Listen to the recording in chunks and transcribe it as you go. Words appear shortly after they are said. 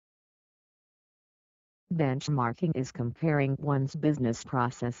Benchmarking is comparing one's business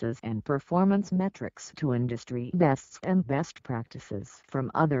processes and performance metrics to industry bests and best practices from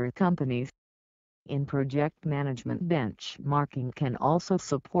other companies. In project management, benchmarking can also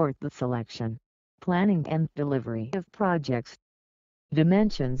support the selection, planning and delivery of projects.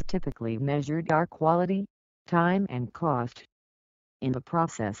 Dimensions typically measured are quality, time and cost. In the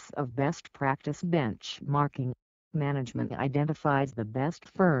process of best practice benchmarking, management identifies the best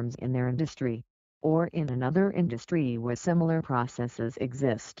firms in their industry, or in another industry where similar processes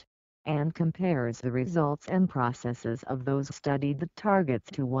exist, and compares the results and processes of those studied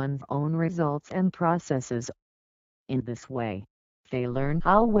targets to one's own results and processes. In this way, they learn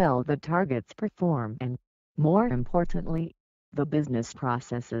how well the targets perform and, more importantly, the business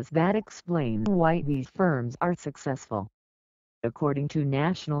processes that explain why these firms are successful. According to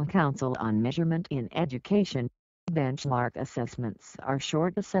National Council on Measurement in Education, benchmark assessments are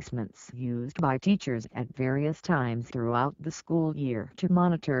short assessments used by teachers at various times throughout the school year to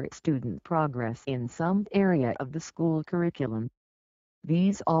monitor student progress in some area of the school curriculum.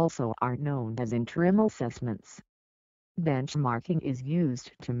 These also are known as interim assessments. Benchmarking is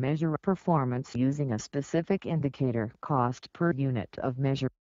used to measure performance using a specific indicator: cost per unit of measure,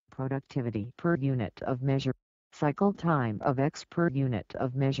 productivity per unit of measure, cycle time of X per unit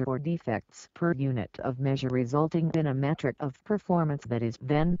of measure, or defects per unit of measure, resulting in a metric of performance that is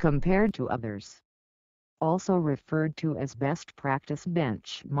then compared to others. Also referred to as best practice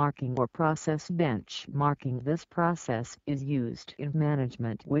benchmarking or process benchmarking, this process is used in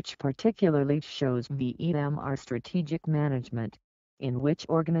management, which particularly shows VEMR strategic management, in which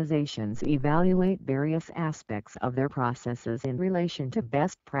organizations evaluate various aspects of their processes in relation to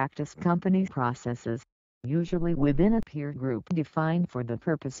best practice company processes, usually within a peer group defined for the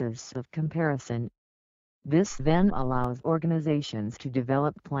purposes of comparison. This then allows organizations to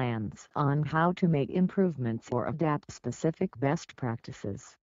develop plans on how to make improvements or adapt specific best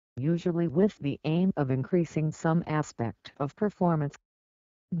practices, usually with the aim of increasing some aspect of performance.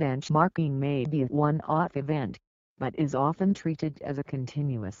 Benchmarking may be a one-off event, but is often treated as a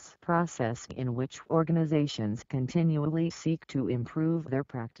continuous process in which organizations continually seek to improve their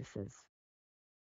practices.